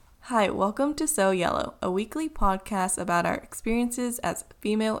Hi, welcome to So Yellow, a weekly podcast about our experiences as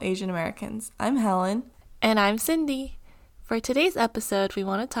female Asian Americans. I'm Helen. And I'm Cindy. For today's episode, we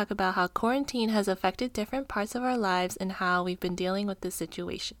want to talk about how quarantine has affected different parts of our lives and how we've been dealing with this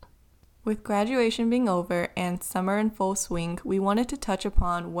situation. With graduation being over and summer in full swing, we wanted to touch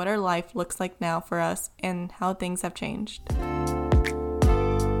upon what our life looks like now for us and how things have changed.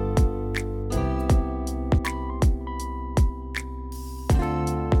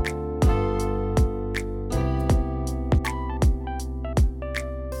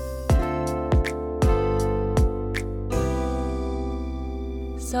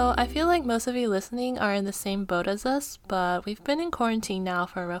 So I feel like most of you listening are in the same boat as us, but we've been in quarantine now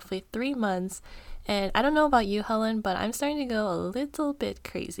for roughly 3 months. And I don't know about you, Helen, but I'm starting to go a little bit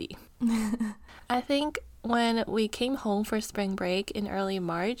crazy. I think when we came home for spring break in early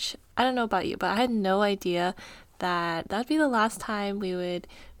March, I don't know about you, but I had no idea that that'd be the last time we would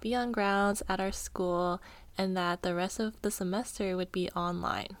be on grounds at our school and that the rest of the semester would be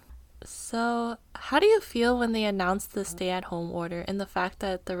online. So, how do you feel when they announced the stay-at-home order and the fact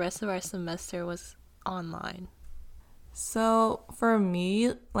that the rest of our semester was online? So for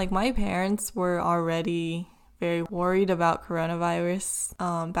me, my parents were already very worried about coronavirus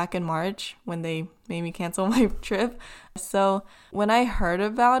back in March when they made me cancel my trip. So when I heard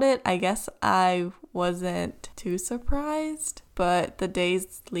about it, I guess I wasn't too surprised. But the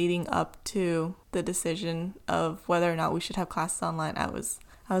days leading up to the decision of whether or not we should have classes online, I was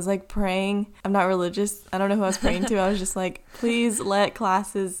praying. I'm not religious. I don't know who I was praying to. I was just like, please let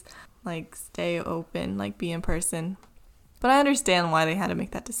classes stay open, be in person. But I understand why they had to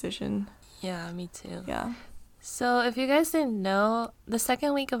make that decision. Yeah, me too. Yeah. So if you guys didn't know, the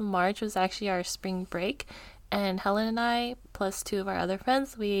second week of March was actually our spring break. And Helen and I, plus 2 of our other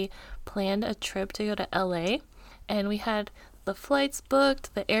friends, we planned a trip to go to LA. And we had the flights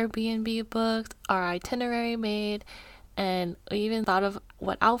booked, the Airbnb booked, our itinerary made. And we even thought of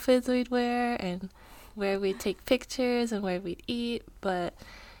what outfits we'd wear and where we'd take pictures and where we'd eat. But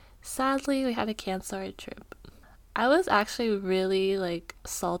sadly, we had to cancel our trip. I was actually really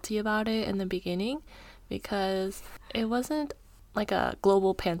salty about it in the beginning because it wasn't a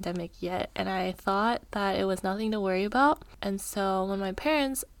global pandemic yet. And I thought that it was nothing to worry about. And so when my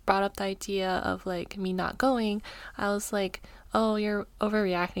parents brought up the idea of me not going, I was like, oh, you're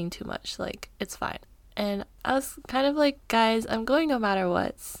overreacting too much. It's fine. And I was kind of like, guys, I'm going no matter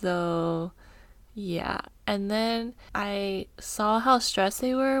what. So, yeah. And then I saw how stressed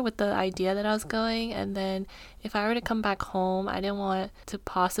they were with the idea that I was going. And then if I were to come back home, I didn't want to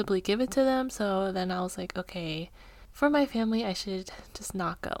possibly give it to them. So then I was like, okay, for my family, I should just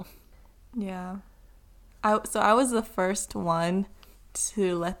not go. Yeah. I was the first one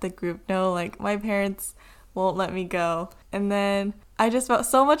to let the group know, my parents won't let me go. And then I just felt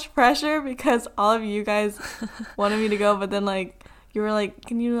so much pressure because all of you guys wanted me to go, but then you were like,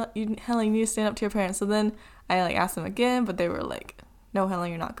 Helen, you need to stand up to your parents. So then I asked them again, but they were like, no, Helen,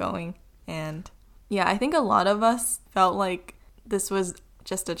 you're not going. And yeah, I think a lot of us felt like this was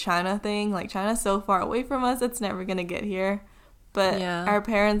just a China thing. China's so far away from us, it's never gonna get here. But yeah, our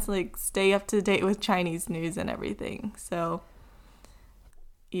parents stay up to date with Chinese news and everything. So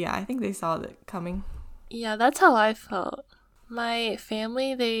yeah, I think they saw it coming. Yeah, that's how I felt. My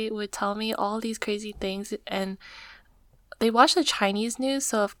family, they would tell me all these crazy things, and they watch the Chinese news,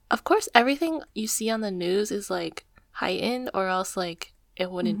 so of course everything you see on the news is heightened, or else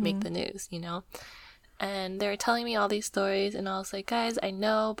it wouldn't make the news, And they were telling me all these stories, and I was like, guys, I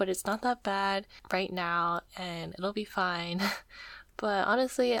know, but it's not that bad right now, and it'll be fine. But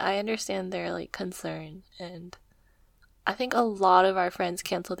honestly, I understand their concern, and I think a lot of our friends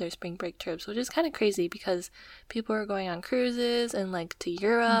canceled their spring break trips, which is kind of crazy because people are going on cruises and to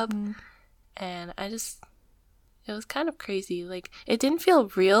Europe. And it was kind of crazy. It didn't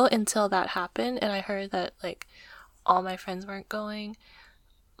feel real until that happened. And I heard that all my friends weren't going.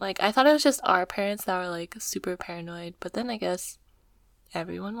 I thought it was just our parents that were super paranoid, but then I guess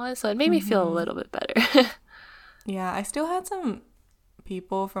everyone was. So it made me feel a little bit better. Yeah, I still had some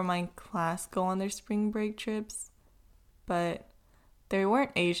people from my class go on their spring break trips. But they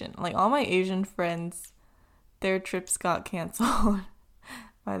weren't Asian. All my Asian friends, their trips got canceled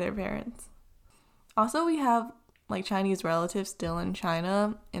by their parents. Also, we have Chinese relatives still in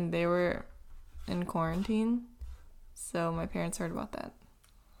China, and they were in quarantine. So my parents heard about that.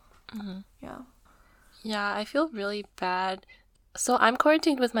 Yeah. Yeah, I feel really bad. So I'm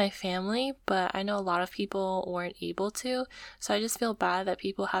quarantined with my family, but I know a lot of people weren't able to. So I just feel bad that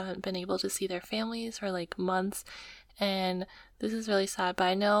people haven't been able to see their families for months. And this is really sad, but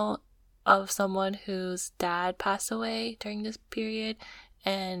I know of someone whose dad passed away during this period,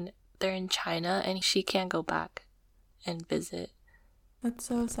 and they're in China and she can't go back and visit. That's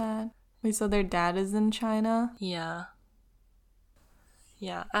so sad. Wait, so their dad is in China? Yeah.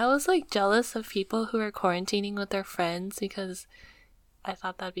 Yeah, I was like jealous of people who are quarantining with their friends because I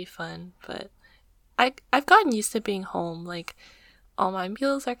thought that'd be fun, but I've gotten used to being home. Like, all my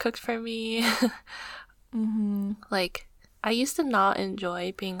meals are cooked for me. Mm-hmm. Like, I used to not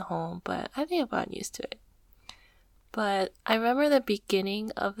enjoy being home, but I think I've gotten used to it. But I remember the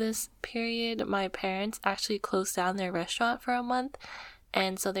beginning of this period, my parents actually closed down their restaurant for a month,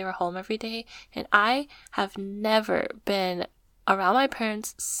 and so they were home every day. And I have never been around my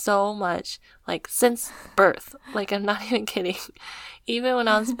parents so much, like, since birth. Like, I'm not even kidding. Even when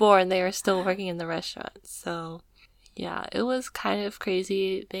I was born, they were still working in the restaurant. So, yeah, it was kind of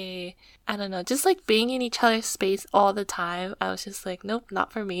crazy. I don't know, just like being in each other's space all the time. I was just like, nope,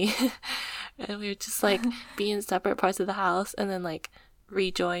 not for me. And we would just like be in separate parts of the house and then like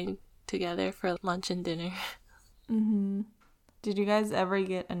rejoin together for lunch and dinner. Mm-hmm. Did you guys ever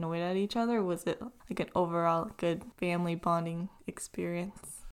get annoyed at each other? Or was it like an overall good family bonding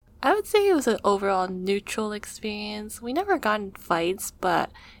experience? I would say it was an overall neutral experience. We never got in fights,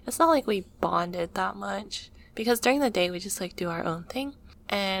 but it's not like we bonded that much. Because during the day, we just like do our own thing.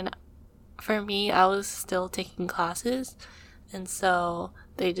 And for me, I was still taking classes. And so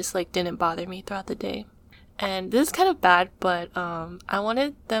they just like didn't bother me throughout the day. And this is kind of bad, but I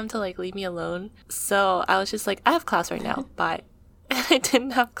wanted them to like leave me alone. So I was just like, I have class right now. Bye. And I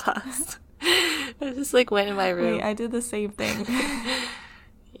didn't have class. I just like went in my room. Wait, I did the same thing.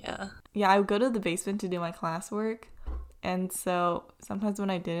 Yeah. Yeah, I would go to the basement to do my classwork. And so sometimes when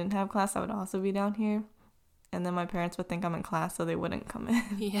I didn't have class, I would also be down here. And then my parents would think I'm in class, so they wouldn't come in.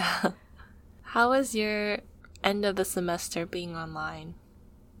 Yeah. How was your end of the semester being online?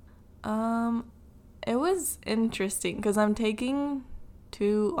 It was interesting because I'm taking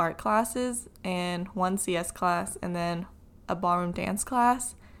 2 art classes and 1 CS class and then a ballroom dance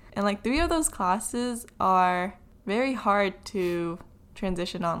class. And like 3 of those classes are very hard to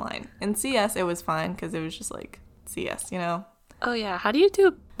transition online. In CS, it was fine because it was just like CS, you know? Oh yeah, how do you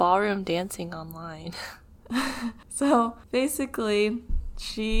do ballroom dancing online? So basically,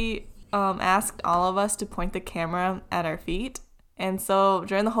 she asked all of us to point the camera at our feet. And so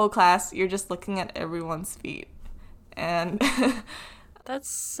during the whole class, you're just looking at everyone's feet. And That's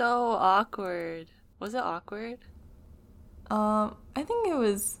so awkward. Was it awkward? I think it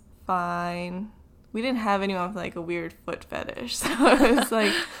was fine. We didn't have anyone with like a weird foot fetish, so it was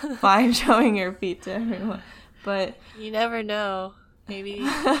like fine showing your feet to everyone. But You never know. Maybe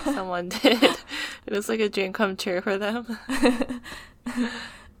someone did. It was like a dream come true for them.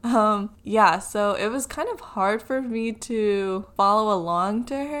 yeah, so it was kind of hard for me to follow along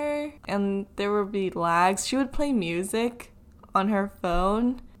to her, and there would be lags. She would play music on her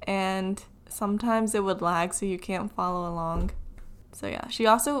phone, and sometimes it would lag so you can't follow along. So yeah, she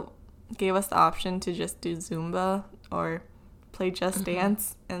also gave us the option to just do Zumba or play Just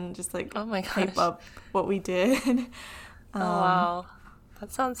Dance and just like Oh my type gosh. up what we did. Oh wow.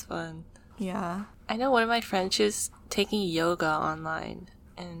 That sounds fun. Yeah. I know one of my friends, she was taking yoga online,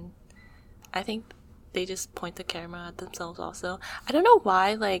 and I think they just point the camera at themselves also. I don't know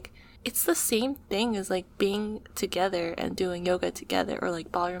why, like, it's the same thing as like being together and doing yoga together or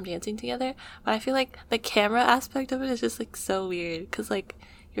like ballroom dancing together, but I feel like the camera aspect of it is just like so weird because like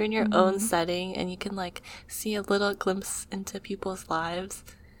you're in your own setting and you can like see a little glimpse into people's lives.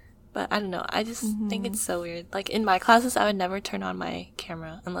 But I don't know, I just think it's so weird. Like in my classes, I would never turn on my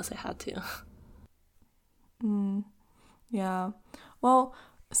camera unless I had to. Yeah. Well,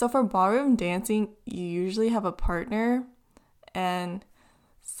 so for ballroom dancing, you usually have a partner, and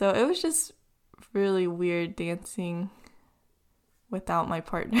so it was just really weird dancing without my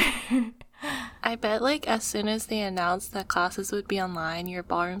partner. I bet like as soon as they announced that classes would be online, your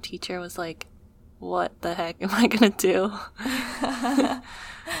ballroom teacher was like, what the heck am I gonna do?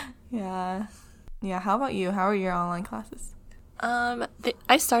 Yeah. Yeah, how about you? How are your online classes?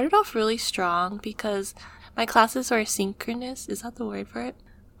 I started off really strong because my classes were synchronous. Is that the word for it?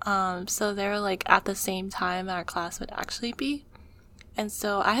 So they were like at the same time our class would actually be. And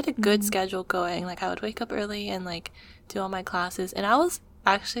so I had a good schedule going. Like I would wake up early and like do all my classes. And I was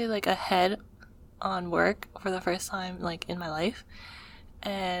actually like ahead on work for the first time like in my life.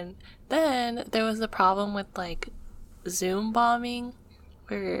 And then there was a problem with like Zoom bombing,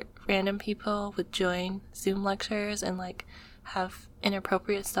 where random people would join Zoom lectures and like have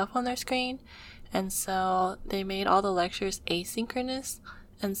inappropriate stuff on their screen. And so they made all the lectures asynchronous.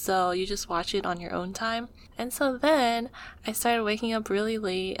 And so you just watch it on your own time. And so then I started waking up really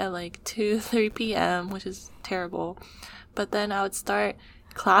late at like 2, 3 p.m., which is terrible. But then I would start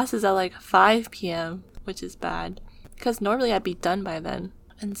class is at like 5 p.m., which is bad because normally I'd be done by then.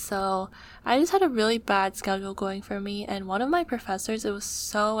 And so I just had a really bad schedule going for me. And one of my professors, it was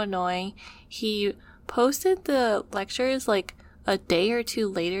so annoying. He posted the lectures like a day or two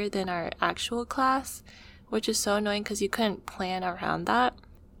later than our actual class, which is so annoying because you couldn't plan around that.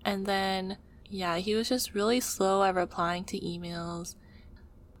 And then, yeah, he was just really slow at replying to emails.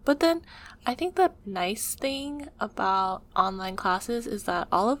 But then I think the nice thing about online classes is that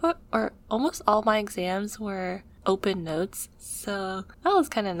all of it, or almost all my exams were open notes. So that was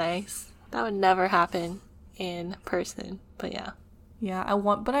kind of nice. That would never happen in person. But yeah. Yeah,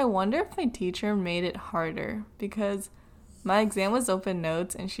 but I wonder if my teacher made it harder because my exam was open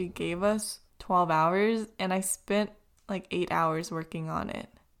notes and she gave us 12 hours and I spent like 8 hours working on it.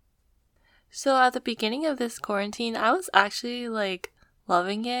 So at the beginning of this quarantine, I was actually like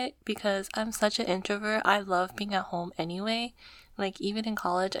loving it because I'm such an introvert. I love being at home anyway. Like even in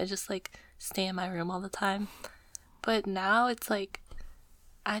college, I just like stay in my room all the time. But now it's like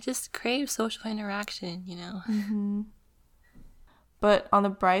I just crave social interaction, you know? Mm-hmm. But on the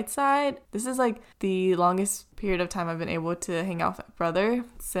bright side, this is like the longest period of time I've been able to hang out with my brother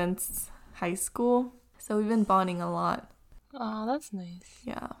since high school. So we've been bonding a lot. Oh, that's nice.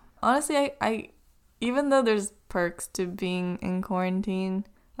 Yeah. Honestly, I even though there's perks to being in quarantine,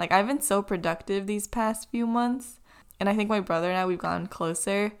 like I've been so productive these past few months. And I think my brother and I, we've gotten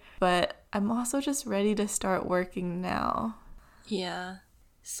closer. But I'm also just ready to start working now. Yeah.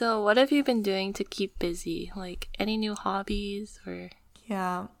 So what have you been doing to keep busy? Like any new hobbies or?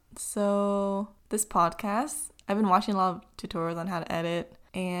 Yeah. So this podcast, I've been watching a lot of tutorials on how to edit.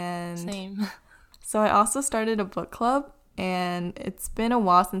 And Same. So I also started a book club. And it's been a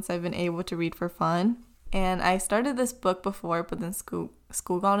while since I've been able to read for fun. And I started this book before, but then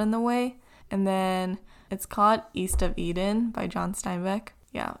school got in the way. And then it's called East of Eden by John Steinbeck.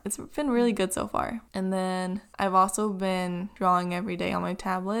 Yeah, it's been really good so far. And then I've also been drawing every day on my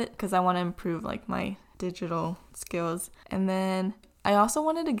tablet because I want to improve like my digital skills. And then I also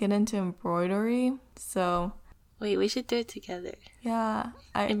wanted to get into embroidery. So wait, we should do it together. Yeah.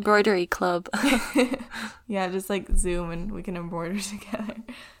 Embroidery club. Yeah, just like Zoom and we can embroider together.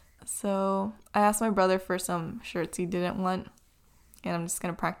 So I asked my brother for some shirts he didn't want. And I'm just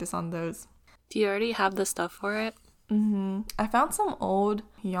going to practice on those. Do you already have the stuff for it? Mm-hmm. I found some old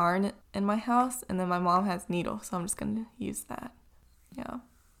yarn in my house. And then my mom has needles. So I'm just going to use that. Yeah.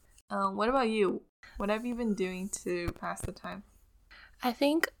 What about you? What have you been doing to pass the time? I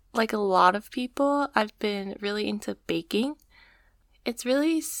think like a lot of people, I've been really into baking. It's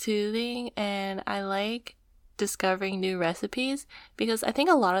really soothing and I like discovering new recipes because I think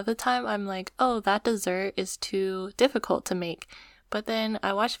a lot of the time I'm like, oh, that dessert is too difficult to make. But then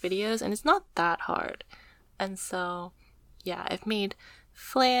I watch videos and it's not that hard. And so, yeah, I've made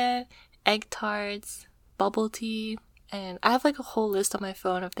flan, egg tarts, bubble tea, and I have like a whole list on my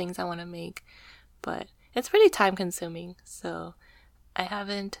phone of things I want to make. But it's pretty time consuming, so I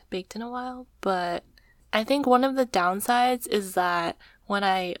haven't baked in a while, but I think one of the downsides is that when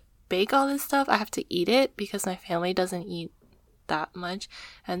I bake all this stuff, I have to eat it because my family doesn't eat that much.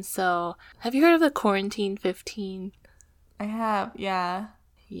 And so, have you heard of the Quarantine 15? I have, yeah.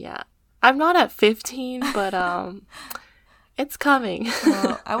 Yeah. I'm not at 15, but it's coming.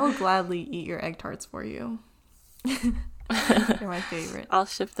 Well, I will gladly eat your egg tarts for you. They're my favorite. I'll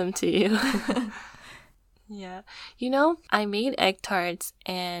ship them to you. Yeah. You know, I made egg tarts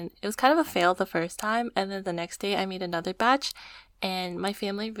and it was kind of a fail the first time. And then the next day I made another batch and my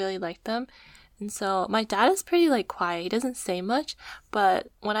family really liked them. And so my dad is pretty like quiet. He doesn't say much. But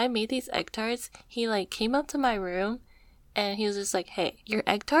when I made these egg tarts, he like came up to my room and he was just like, hey, your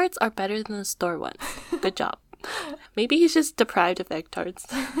egg tarts are better than the store ones. Good job. Maybe he's just deprived of egg tarts.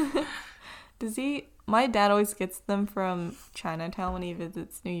 Does he? My dad always gets them from Chinatown when he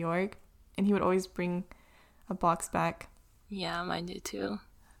visits New York. And he would always bring a box back. Yeah, mine do too.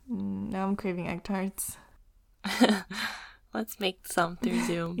 Now I'm craving egg tarts. Let's make some through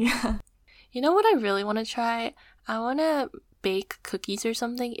Zoom. Yeah. You know what I really want to try? I want to bake cookies or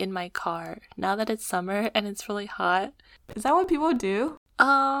something in my car now that it's summer and it's really hot. Is that what people do?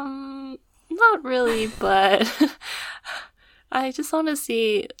 Not really, but I just want to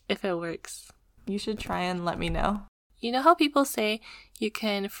see if it works. You should try and let me know. You know how people say you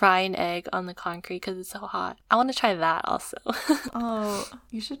can fry an egg on the concrete because it's so hot? I want to try that also. Oh,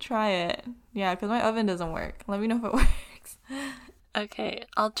 you should try it. Yeah, because my oven doesn't work. Let me know if it works. Okay,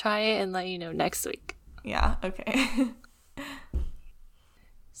 I'll try it and let you know next week. Yeah, okay.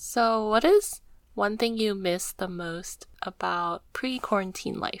 So, what is one thing you miss the most about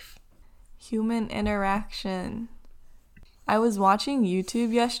pre-quarantine life? Human interaction. I was watching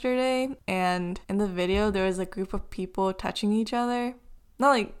YouTube yesterday, and in the video, there was a group of people touching each other.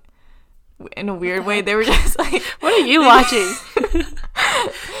 Not like in a weird way. They were just like... What are you watching?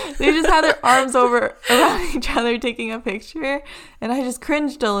 They just had their arms around each other taking a picture. And I just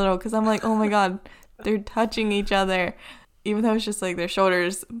cringed a little because I'm like, oh my God, they're touching each other. Even though it's just like their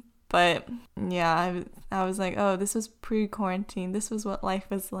shoulders. But yeah, I was like, oh, this was pre-quarantine. This was what life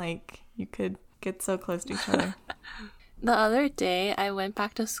was like. You could get so close to each other. The other day, I went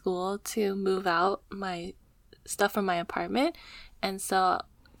back to school to move out my stuff from my apartment. And so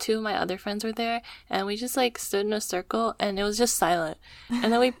 2 of my other friends were there. And we just like stood in a circle and it was just silent.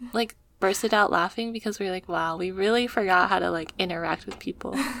 And then we like bursted out laughing because we were like, wow, we really forgot how to like interact with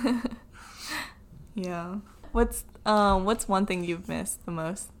people. Yeah. What's one thing you've missed the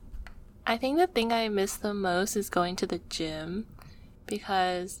most? I think the thing I miss the most is going to the gym,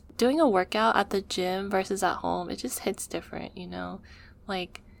 because doing a workout at the gym versus at home, it just hits different, you know?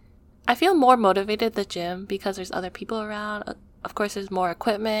 Like, I feel more motivated at the gym because there's other people around. Of course, there's more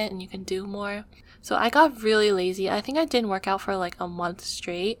equipment and you can do more. So I got really lazy. I think I didn't work out for like a month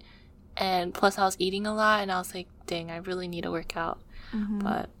straight. And plus I was eating a lot and I was like, dang, I really need to work out. Mm-hmm.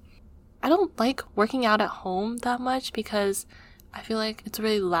 But I don't like working out at home that much because I feel like it's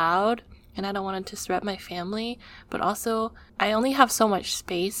really loud and I don't want to disrupt my family. But also, I only have so much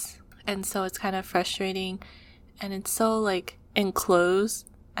space, and so it's kind of frustrating. And it's so, like, enclosed.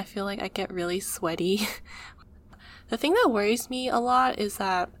 I feel like I get really sweaty. The thing that worries me a lot is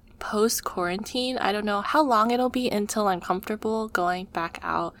that post-quarantine, I don't know how long it'll be until I'm comfortable going back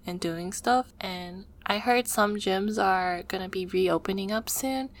out and doing stuff. And I heard some gyms are going to be reopening up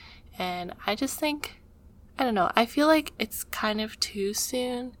soon. And I just think, I don't know, I feel like it's kind of too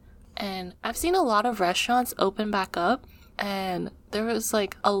soon. And I've seen a lot of restaurants open back up, and there was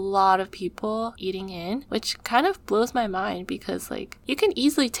like a lot of people eating in, which kind of blows my mind because like you can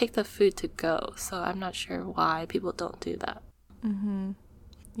easily take the food to go. So I'm not sure why people don't do that. Mm-hmm.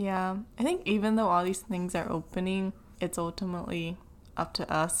 Yeah, I think even though all these things are opening, it's ultimately up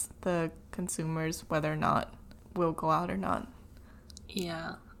to us, the consumers, whether or not we'll go out or not.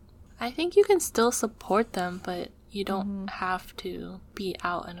 Yeah. I think you can still support them, but you don't have to be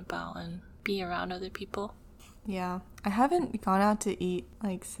out and about and be around other people. Yeah, I haven't gone out to eat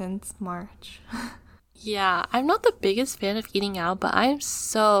like since March. Yeah, I'm not the biggest fan of eating out, but I'm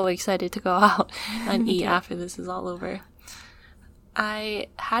so excited to go out and eat after this is all over. I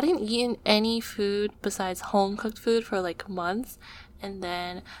hadn't eaten any food besides home-cooked food for like months, and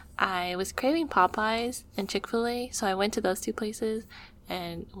then I was craving Popeyes and Chick-fil-A, so I went to those 2 places,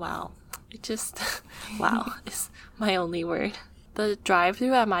 and wow, it just, wow, is my only word. The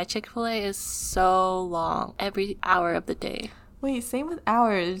drive-thru at my Chick-fil-A is so long, every hour of the day. Wait, same with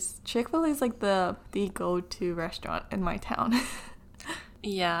ours. Chick-fil-A is like the go-to restaurant in my town.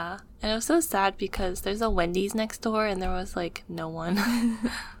 Yeah, and it was so sad because there's a Wendy's next door and there was like no one.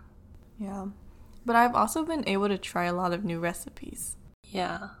 Yeah, but I've also been able to try a lot of new recipes.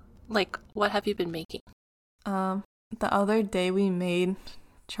 Yeah, like what have you been making? The other day we made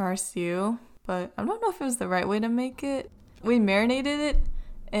char siu, but I don't know if it was the right way to make it. We marinated it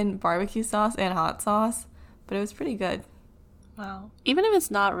in barbecue sauce and hot sauce, but it was pretty good. Wow. Even if it's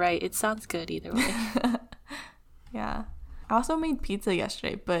not right, it sounds good either way. Yeah. I also made pizza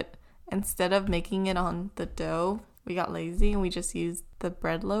yesterday, but instead of making it on the dough, we got lazy and we just used the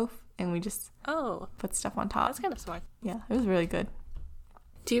bread loaf and we just put stuff on top. That's kind of smart. Yeah, it was really good.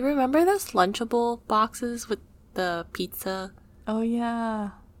 Do you remember those Lunchable boxes with the pizza? Oh,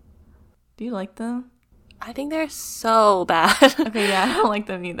 yeah. Do you like them? I think they're so bad. Okay, yeah, I don't like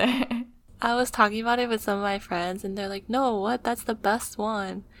them either. I was talking about it with some of my friends and they're like, no, what? That's the best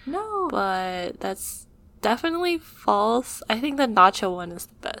one. No. But that's definitely false. I think the nacho one is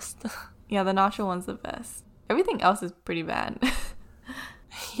the best. Yeah, the nacho one's the best. Everything else is pretty bad.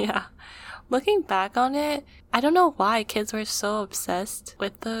 Yeah. Looking back on it, I don't know why kids were so obsessed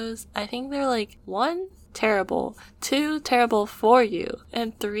with those. I think they're like, 1, terrible, 2, terrible for you,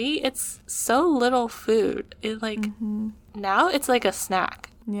 and 3, it's so little food. It like, now it's like a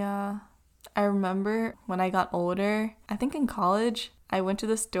snack. Yeah. I remember when I got older, I think in college, I went to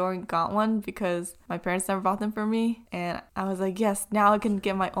the store and got one because my parents never bought them for me. And I was like, yes, now I can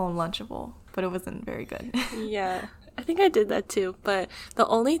get my own Lunchable. But it wasn't very good. Yeah, I think I did that too. But the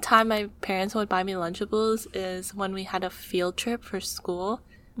only time my parents would buy me Lunchables is when we had a field trip for school.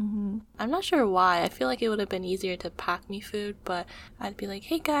 Mm-hmm. I'm not sure why. I feel like it would have been easier to pack me food. But I'd be like,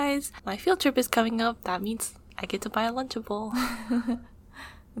 hey guys, my field trip is coming up. That means I get to buy a Lunchable.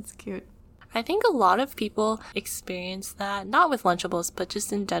 That's cute. I think a lot of people experience that, not with Lunchables, but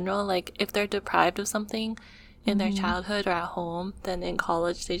just in general, like if they're deprived of something, in their childhood or at home, then in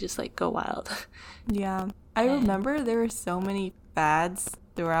college they just like go wild. Yeah. I remember there were so many fads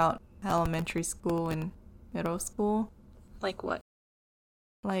throughout elementary school and middle school. Like what?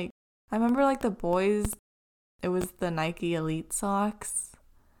 Like, I remember like the boys, it was the Nike Elite socks.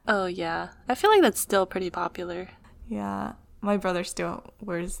 Oh yeah. I feel like that's still pretty popular. Yeah. My brother still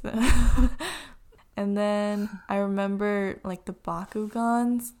wears them. And then I remember like the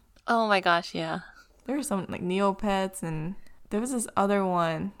Bakugans. Oh my gosh, yeah. There were some like Neopets, and there was this other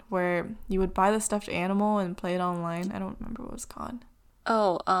one where you would buy the stuffed animal and play it online. I don't remember what it was called.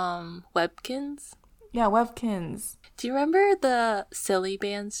 Oh, Webkins? Yeah, Webkins. Do you remember the silly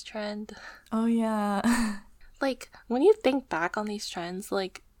bands trend? Oh yeah. Like, when you think back on these trends,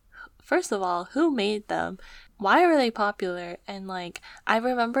 like, first of all, who made them? Why were they popular? And like, I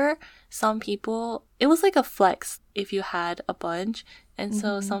remember some people, it was like a flex if you had a bunch. And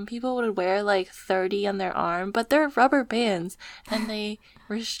so some people would wear like 30 on their arm, but they're rubber bands and they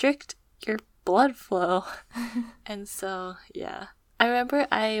restrict your blood flow. And so, yeah. I remember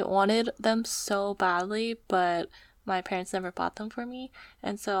I wanted them so badly, but my parents never bought them for me.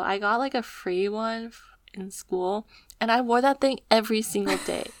 And so I got like a free one in school, and I wore that thing every single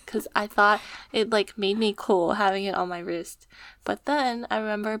day because I thought it like made me cool having it on my wrist. But then I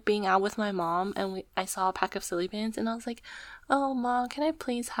remember being out with my mom, and I saw a pack of silly bands, and I was like, "Oh, Mom, can I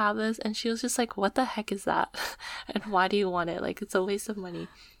please have this?" And she was just like, "What the heck is that? And why do you want it? Like, it's a waste of money."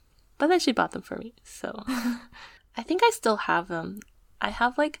 But then she bought them for me, so I think I still have them. I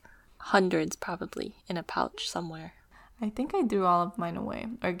have like hundreds probably in a pouch somewhere. I think I threw all of mine away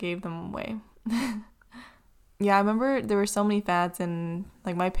or gave them away. Yeah, I remember there were so many fads, and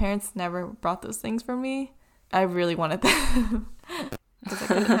like my parents never brought those things for me. I really wanted them because I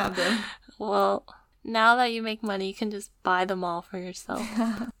couldn't have them. Well, now that you make money, you can just buy them all for yourself.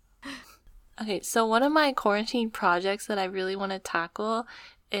 Okay, so one of my quarantine projects that I really want to tackle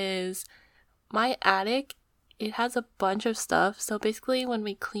is my attic. It has a bunch of stuff. So basically when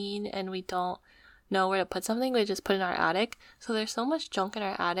we clean and we don't know where to put something, we just put it in our attic. So there's so much junk in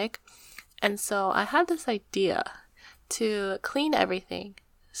our attic. And so I had this idea to clean everything.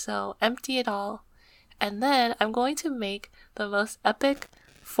 So empty it all. And then I'm going to make the most epic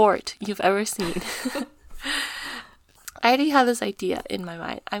fort you've ever seen. I already have this idea in my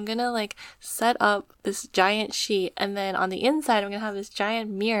mind. I'm gonna like set up this giant sheet, and then on the inside I'm gonna have this giant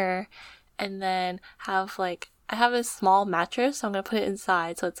mirror, and then have like, I have a small mattress, so I'm gonna put it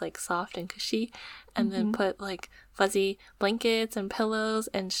inside so it's like soft and cushy, and then put like fuzzy blankets and pillows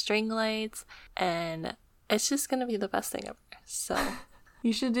and string lights, and it's just gonna be the best thing ever. So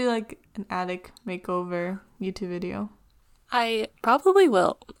You should do like an attic makeover YouTube video. I probably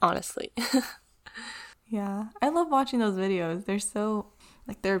will, honestly. Yeah, I love watching those videos. They're so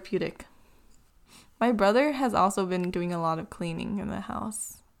like therapeutic. My brother has also been doing a lot of cleaning in the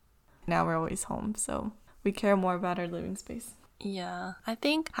house. Now we're always home, so we care more about our living space. Yeah, I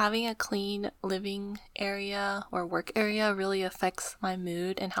think having a clean living area or work area really affects my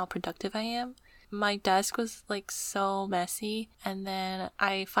mood and how productive I am. My desk was like so messy, and then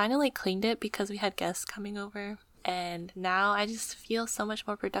I finally cleaned it because we had guests coming over, and now I just feel so much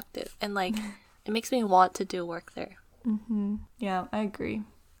more productive, and like it makes me want to do work there. Yeah, I agree.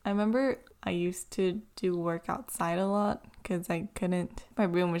 I remember I used to do work outside a lot because I couldn't, my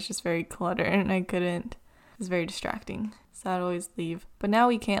room was just very cluttered and I couldn't, it was very distracting. So I'd always leave. But now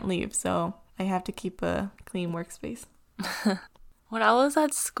we can't leave, so I have to keep a clean workspace. When I was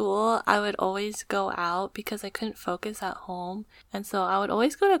at school, I would always go out because I couldn't focus at home. And so I would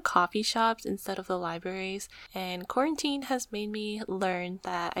always go to coffee shops instead of the libraries. And quarantine has made me learn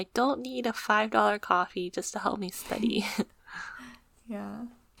that I don't need a $5 coffee just to help me study. Yeah.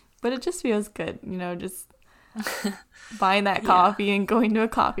 But it just feels good, you know, just buying that coffee and going to a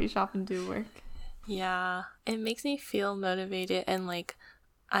coffee shop and do work. Yeah, it makes me feel motivated, and like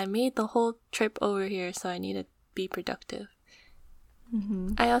I made the whole trip over here, so I need to be productive.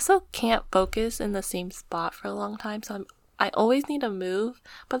 I also can't focus in the same spot for a long time, so I always need to move,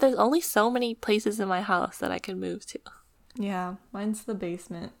 but there's only so many places in my house that I can move to. Yeah, mine's the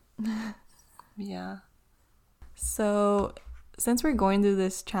basement. Yeah. So, since we're going through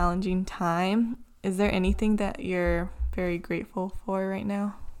this challenging time, is there anything that you're very grateful for right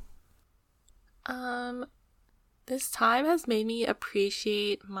now? This time has made me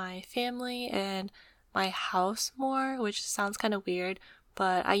appreciate my family and my house more, which sounds kind of weird,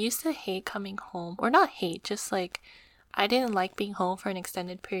 but I used to hate coming home. Or not hate, just like I didn't like being home for an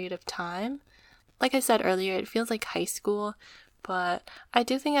extended period of time. Like I said earlier, it feels like high school, but I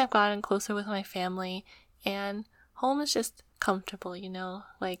do think I've gotten closer with my family, and home is just comfortable, you know?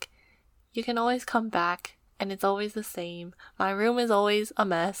 Like, you can always come back and it's always the same. My room is always a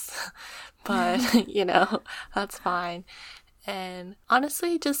mess, but you know, that's fine. And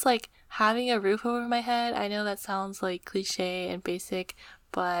honestly, just like having a roof over my head, I know that sounds like cliche and basic,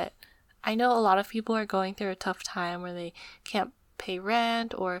 but I know a lot of people are going through a tough time where they can't pay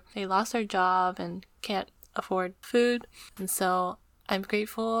rent or they lost their job and can't afford food. And so I'm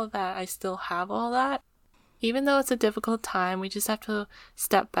grateful that I still have all that. Even though it's a difficult time, we just have to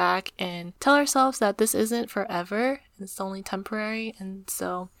step back and tell ourselves that this isn't forever. It's only temporary, and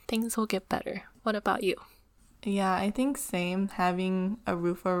so things will get better. What about you? Yeah, I think same, having a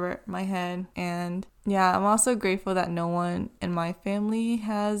roof over my head. And yeah, I'm also grateful that no one in my family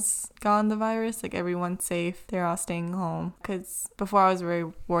has gotten the virus. Like, everyone's safe. They're all staying home. Because before I was very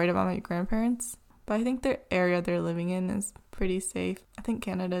worried about my grandparents. But I think the area they're living in is pretty safe. I think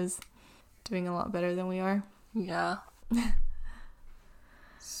Canada's doing a lot better than we are. Yeah.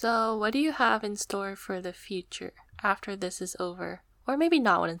 So, what do you have in store for the future after this is over? Or maybe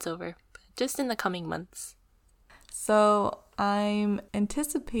not when it's over, but just in the coming months. So I'm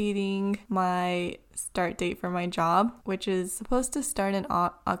anticipating my start date for my job, which is supposed to start in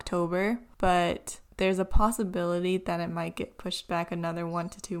October, but there's a possibility that it might get pushed back another 1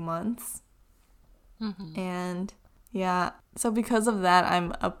 to 2 months. Mm-hmm. And yeah, so because of that,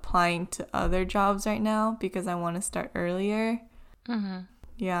 I'm applying to other jobs right now because I want to start earlier. Mm-hmm.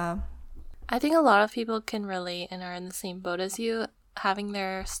 Yeah. I think a lot of people can relate and are in the same boat as you, having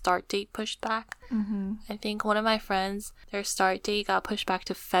their start date pushed back. Mm-hmm. I think one of my friends, their start date got pushed back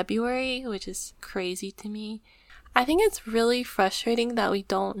to February, which is crazy to me. I think it's really frustrating that we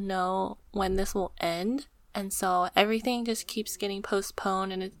don't know when this will end, and so everything just keeps getting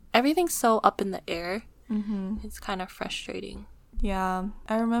postponed, and everything's so up in the air. Mm-hmm. It's kind of frustrating. Yeah,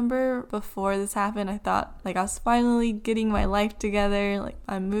 I remember before this happened, I thought, like, I was finally getting my life together, like,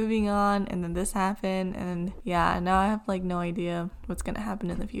 I'm moving on, and then this happened, and yeah, now I have, like, no idea what's gonna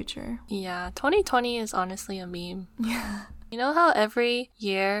happen in the future. Yeah, 2020 is honestly a meme. Yeah. You know how every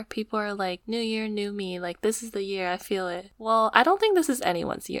year people are like, new year, new me, like, this is the year, I feel it. Well, I don't think this is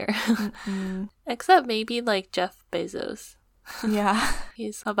anyone's year. Except maybe, like, Jeff Bezos. Yeah.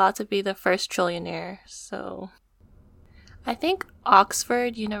 He's about to be the first trillionaire, so... I think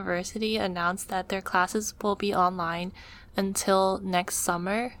Oxford University announced that their classes will be online until next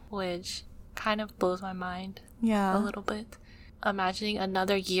summer, which kind of blows my mind Yeah. a little bit. Imagining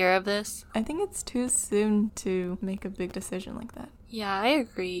another year of this. I think it's too soon to make a big decision like that. Yeah, I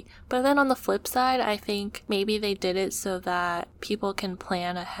agree. But then on the flip side, I think maybe they did it so that people can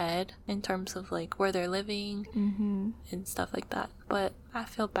plan ahead in terms of like where they're living and stuff like that. But I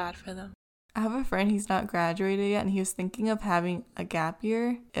feel bad for them. I have a friend, he's not graduated yet, and he was thinking of having a gap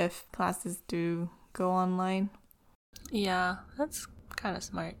year if classes do go online. Yeah, that's kind of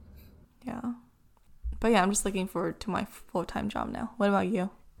smart. Yeah. But yeah, I'm just looking forward to my full-time job now. What about you?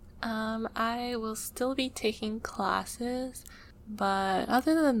 I will still be taking classes, but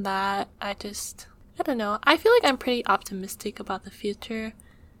other than that, I don't know. I feel like I'm pretty optimistic about the future.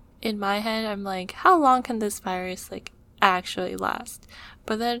 In my head, I'm like, how long can this virus, like, actually last?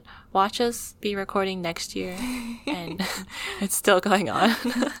 But then watch us be recording next year and it's still going on.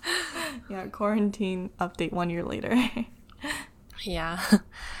 Yeah, quarantine update 1 year later. Yeah.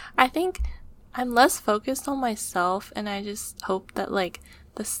 I think I'm less focused on myself, and I just hope that like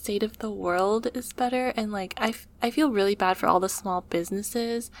the state of the world is better. And like I feel really bad for all the small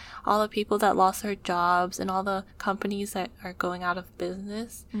businesses, all the people that lost their jobs, and all the companies that are going out of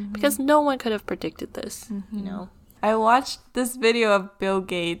business because no one could have predicted this, you know. I watched this video of Bill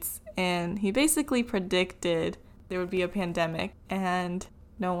Gates, and he basically predicted there would be a pandemic, and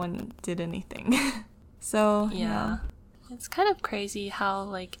no one did anything. So, yeah. It's kind of crazy how,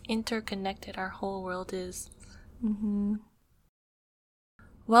 like, interconnected our whole world is.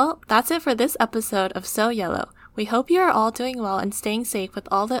 Well, that's it for this episode of So Yellow. We hope you are all doing well and staying safe with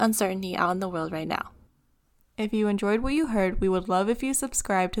all the uncertainty out in the world right now. If you enjoyed what you heard, we would love if you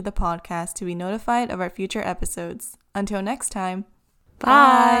subscribe to the podcast to be notified of our future episodes. Until next time,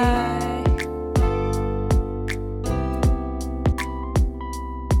 Bye!